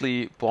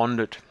weakly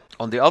bonded.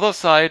 On the other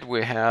side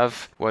we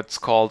have what's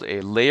called a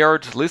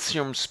layered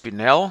lithium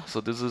spinel. So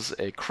this is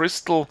a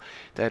crystal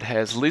that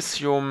has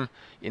lithium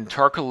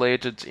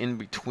intercalated in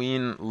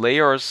between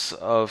layers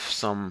of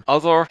some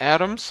other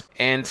atoms,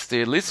 and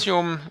the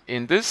lithium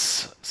in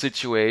this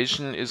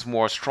situation is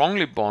more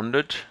strongly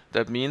bonded.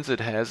 That means it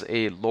has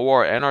a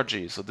lower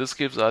energy. So this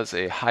gives us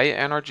a high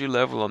energy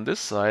level on this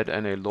side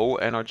and a low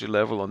energy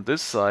level on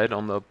this side,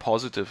 on the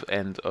positive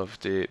end of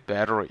the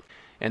battery.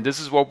 And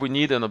this is what we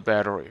need in a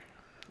battery: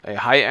 a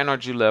high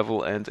energy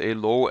level and a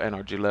low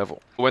energy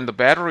level. When the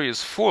battery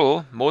is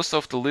full, most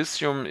of the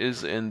lithium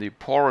is in the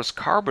porous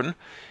carbon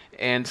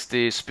and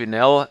the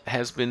spinel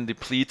has been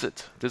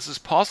depleted. This is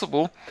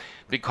possible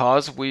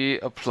because we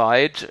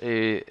applied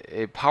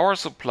a power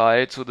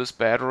supply to this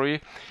battery,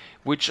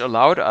 which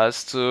allowed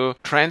us to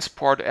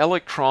transport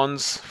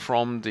electrons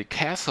from the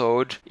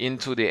cathode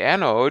into the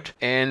anode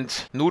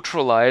and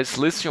neutralize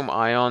lithium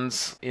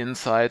ions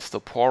inside the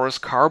porous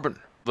carbon.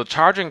 The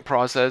charging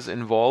process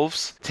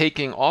involves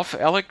taking off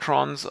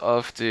electrons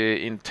of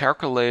the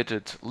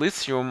intercalated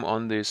lithium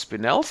on the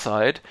spinel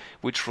side,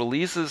 which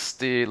releases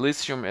the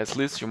lithium as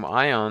lithium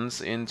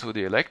ions into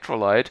the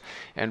electrolyte,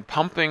 and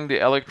pumping the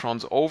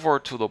electrons over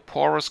to the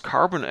porous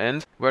carbon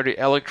end, where the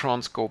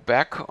electrons go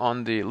back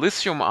on the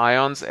lithium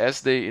ions as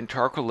they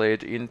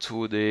intercalate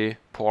into the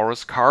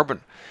porous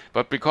carbon.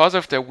 But because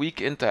of their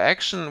weak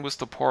interaction with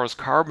the porous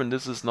carbon,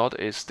 this is not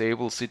a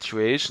stable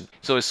situation.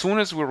 So as soon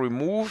as we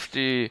remove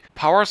the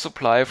power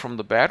supply from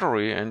the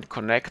battery and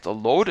connect a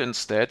load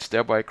instead,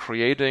 thereby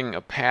creating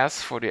a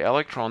path for the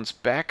electrons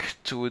back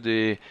to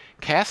the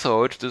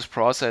cathode, this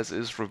process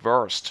is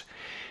reversed.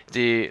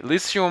 The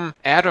lithium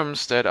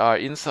atoms that are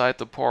inside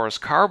the porous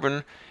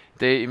carbon,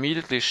 they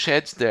immediately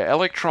shed their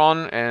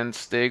electron and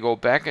they go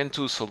back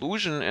into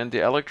solution, and the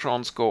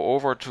electrons go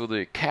over to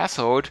the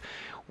cathode,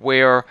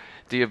 where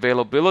the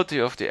availability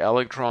of the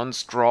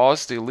electrons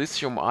draws the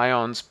lithium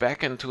ions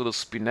back into the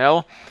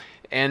spinel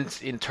and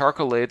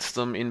intercalates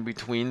them in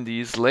between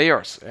these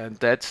layers, and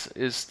that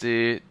is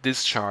the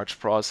discharge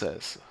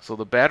process. So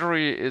the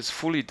battery is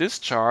fully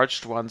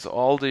discharged once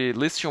all the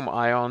lithium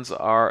ions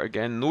are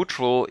again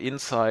neutral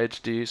inside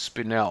the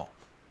spinel.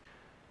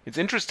 It's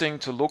interesting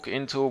to look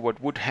into what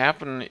would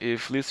happen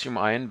if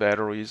lithium-ion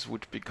batteries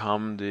would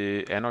become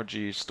the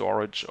energy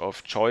storage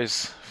of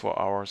choice for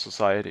our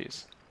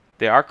societies.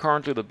 They are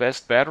currently the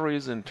best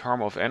batteries in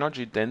terms of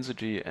energy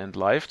density and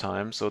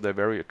lifetime, so they're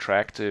very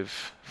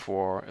attractive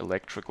for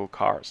electrical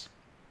cars.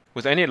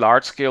 With any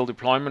large-scale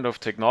deployment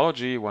of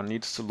technology, one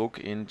needs to look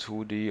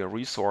into the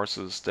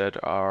resources that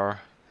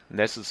are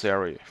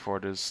necessary for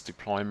this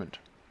deployment.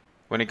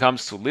 When it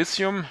comes to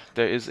lithium,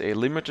 there is a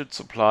limited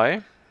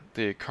supply.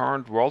 The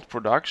current world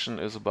production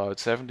is about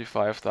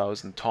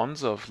 75,000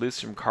 tons of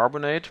lithium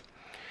carbonate,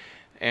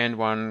 and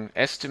one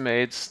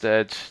estimates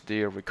that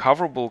the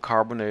recoverable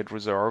carbonate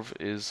reserve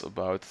is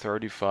about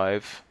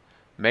 35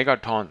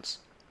 megatons.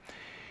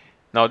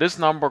 Now this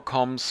number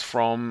comes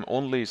from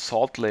only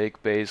Salt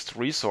Lake-based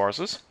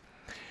resources.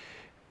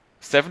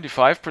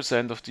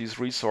 75% of these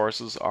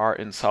resources are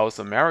in South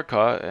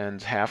America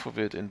and half of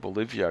it in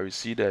Bolivia. You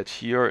see that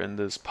here in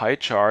this pie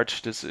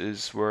chart. This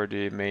is where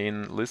the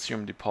main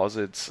lithium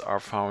deposits are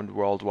found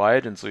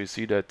worldwide, and so you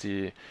see that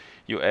the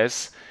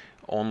US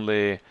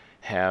only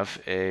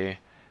have a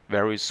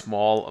very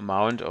small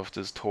amount of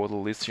this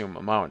total lithium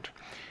amount.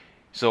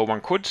 So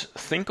one could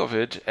think of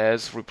it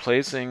as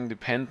replacing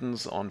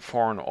dependence on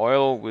foreign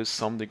oil with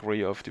some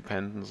degree of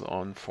dependence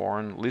on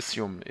foreign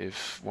lithium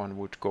if one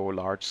would go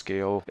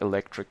large-scale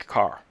electric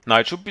car. Now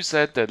it should be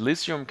said that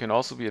lithium can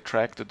also be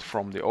attracted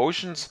from the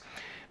oceans,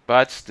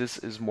 but this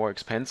is more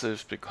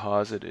expensive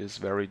because it is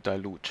very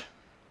dilute.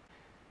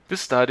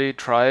 This study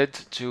tried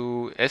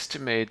to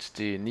estimate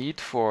the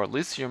need for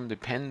lithium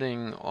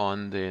depending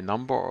on the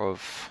number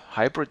of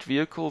hybrid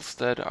vehicles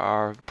that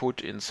are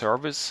put in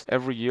service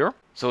every year.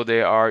 So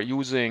they are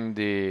using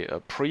the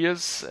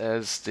Prius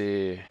as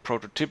the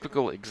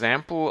prototypical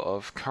example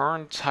of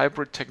current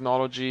hybrid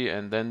technology,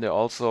 and then they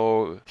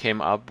also came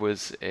up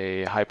with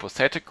a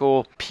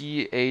hypothetical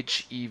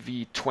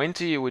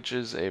PHEV20, which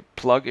is a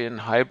plug-in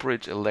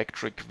hybrid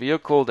electric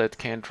vehicle that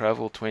can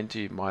travel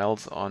 20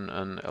 miles on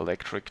an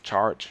electric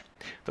charge.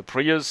 The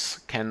Prius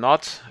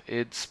cannot.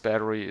 Its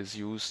battery is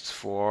used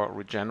for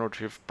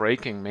regenerative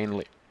braking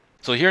mainly.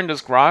 So here in this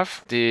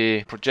graph,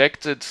 the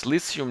projected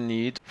lithium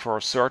need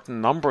for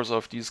certain numbers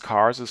of these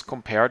cars is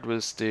compared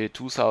with the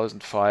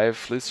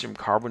 2005 lithium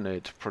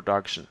carbonate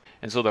production.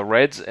 And so the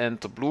red and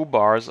the blue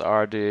bars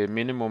are the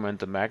minimum and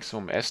the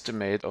maximum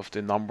estimate of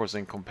the numbers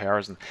in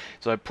comparison.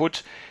 So I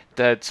put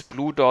that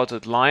blue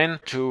dotted line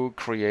to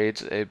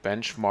create a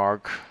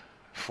benchmark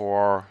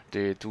for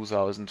the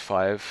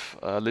 2005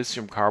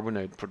 lithium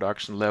carbonate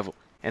production level.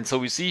 And so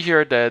we see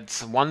here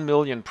that 1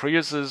 million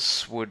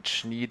Priuses would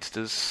need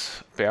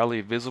this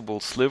barely visible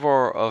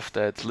sliver of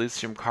that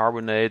lithium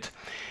carbonate.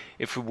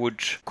 If we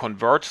would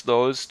convert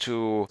those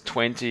to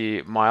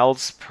 20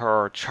 miles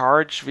per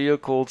charge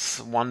vehicles,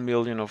 1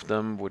 million of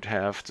them would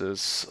have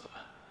this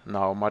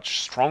now much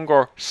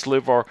stronger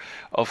sliver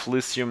of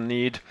lithium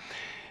need.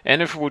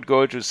 And if we would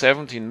go to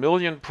 17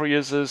 million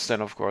Priuses,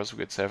 then of course we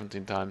get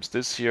 17 times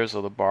this here,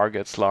 so the bar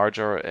gets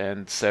larger,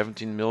 and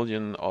 17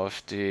 million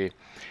of the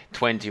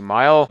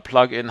 20-mile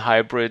plug-in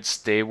hybrids,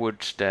 they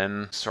would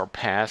then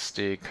surpass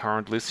the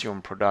current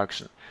lithium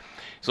production.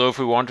 So if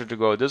we wanted to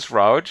go this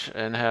route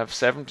and have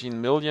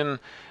 17 million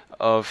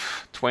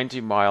of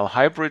 20-mile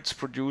hybrids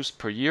produced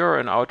per year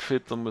and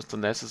outfit them with the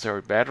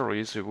necessary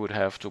batteries, we would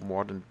have to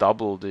more than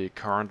double the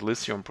current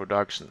lithium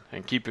production.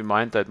 And keep in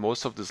mind that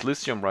most of this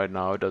lithium right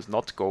now does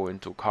not go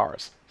into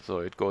cars. So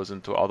it goes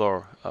into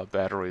other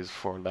batteries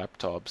for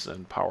laptops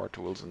and power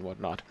tools and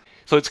whatnot.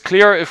 So it's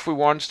clear if we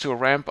want to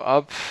ramp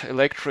up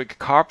electric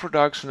car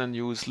production and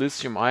use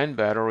lithium-ion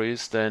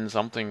batteries, then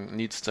something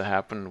needs to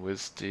happen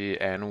with the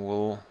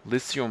annual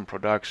lithium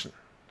production.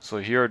 So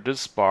here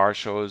this bar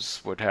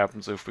shows what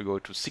happens if we go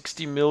to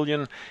 60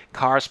 million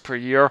cars per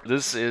year.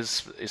 This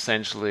is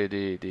essentially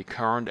the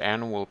current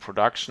annual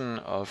production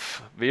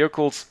of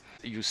vehicles.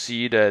 You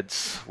see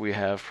that we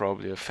have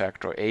probably a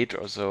factor 8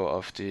 or so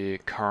of the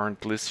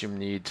current lithium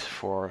need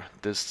for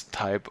this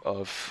type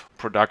of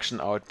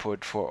production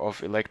output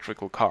of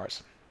electrical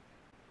cars.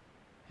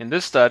 In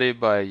this study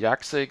by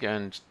Jaksik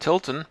and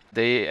Tilton,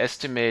 they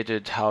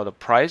estimated how the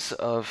price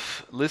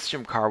of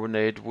lithium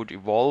carbonate would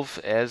evolve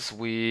as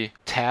we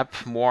tap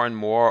more and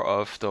more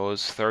of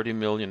those 30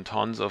 million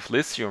tons of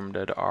lithium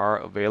that are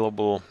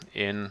available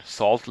in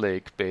Salt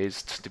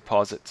Lake-based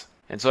deposits.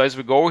 And so as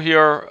we go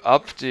here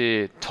up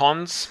the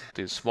tons,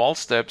 the small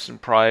steps in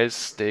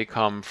price, they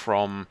come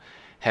from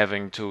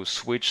having to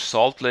switch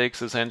salt lakes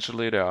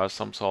essentially. There are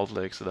some salt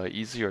lakes that are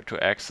easier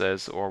to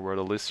access or where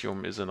the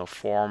lithium is in a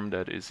form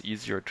that is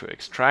easier to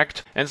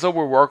extract. And so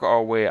we work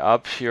our way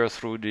up here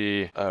through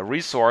the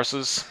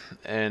resources,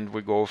 and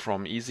we go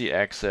from easy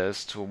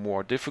access to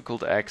more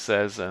difficult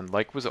access, and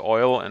like with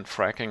oil and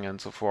fracking and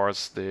so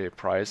forth, the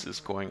price is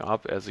going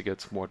up as it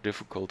gets more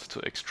difficult to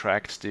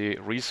extract the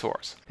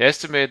resource. They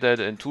estimate that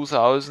in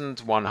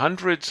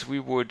 2100 we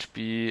would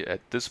be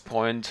at this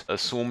point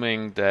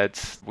assuming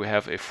that we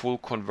have a full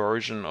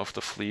conversion of the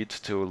fleet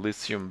to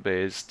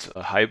lithium-based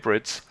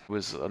hybrids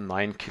with a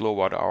 9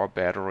 kilowatt-hour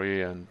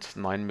battery and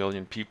 9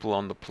 million people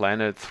on the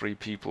planet, 3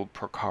 people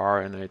per car,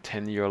 and a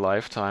 10-year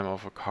lifetime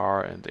of a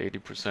car, and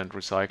 80%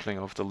 recycling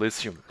of the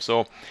lithium.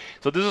 So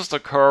this is the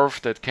curve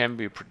that can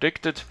be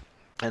predicted.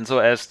 And so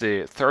as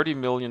the 30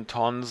 million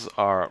tons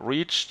are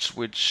reached,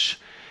 which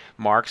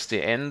marks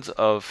the end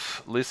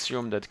of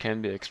lithium that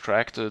can be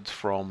extracted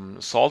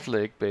from salt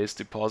lake-based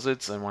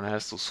deposits, and one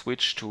has to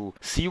switch to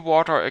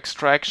seawater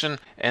extraction,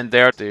 and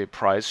there the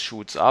price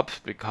shoots up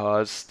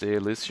because the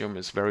lithium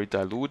is very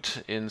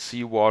dilute in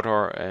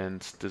seawater, and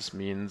this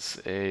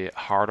means a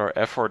harder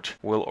effort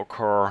will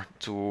occur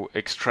to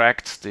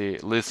extract the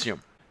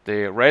lithium.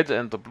 The red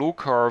and the blue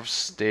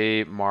curves,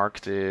 they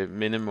mark the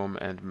minimum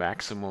and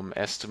maximum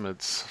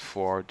estimates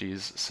for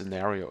these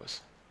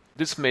scenarios.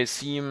 This may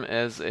seem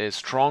as a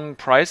strong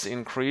price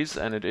increase,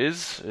 and it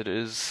is. It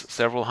is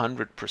several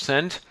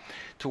 100%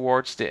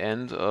 towards the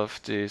end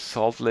of the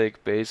salt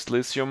lake-based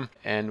lithium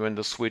and when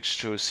the switch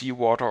to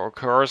seawater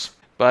occurs.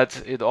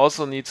 But it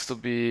also needs to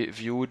be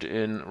viewed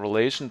in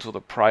relation to the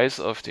price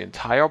of the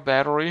entire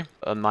battery.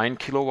 A 9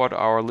 kilowatt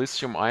hour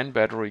lithium ion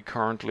battery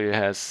currently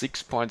has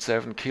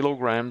 6.7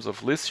 kilograms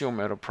of lithium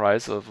at a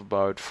price of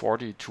about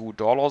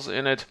 $42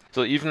 in it.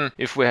 So even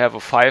if we have a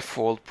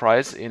 5-fold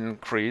price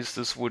increase,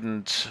 this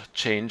wouldn't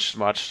change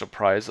much the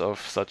price of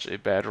such a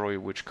battery,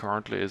 which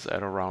currently is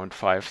at around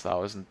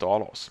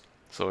 $5,000.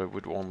 So it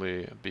would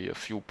only be a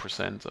few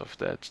percent of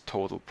that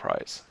total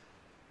price.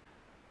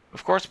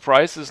 Of course,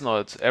 price is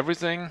not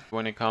everything.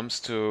 When it comes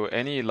to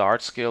any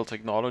large-scale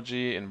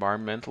technology,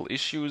 environmental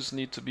issues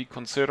need to be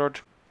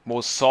considered.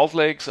 Most salt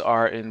lakes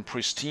are in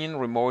pristine,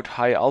 remote,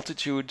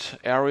 high-altitude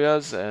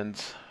areas,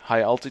 and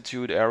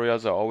high-altitude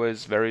areas are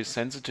always very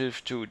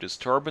sensitive to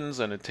disturbance,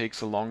 and it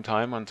takes a long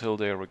time until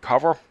they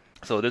recover.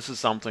 So this is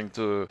something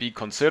to be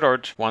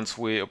considered once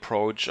we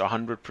approach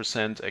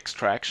 100%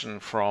 extraction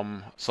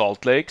from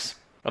salt lakes.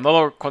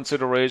 Another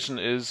consideration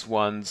is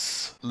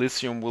once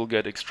lithium will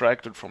get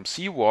extracted from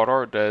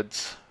seawater,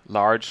 that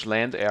large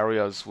land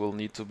areas will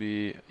need to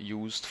be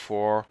used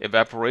for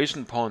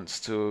evaporation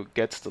ponds to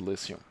get the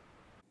lithium.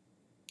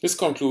 This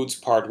concludes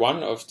part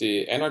 1 of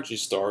the energy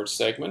storage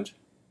segment.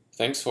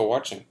 Thanks for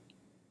watching.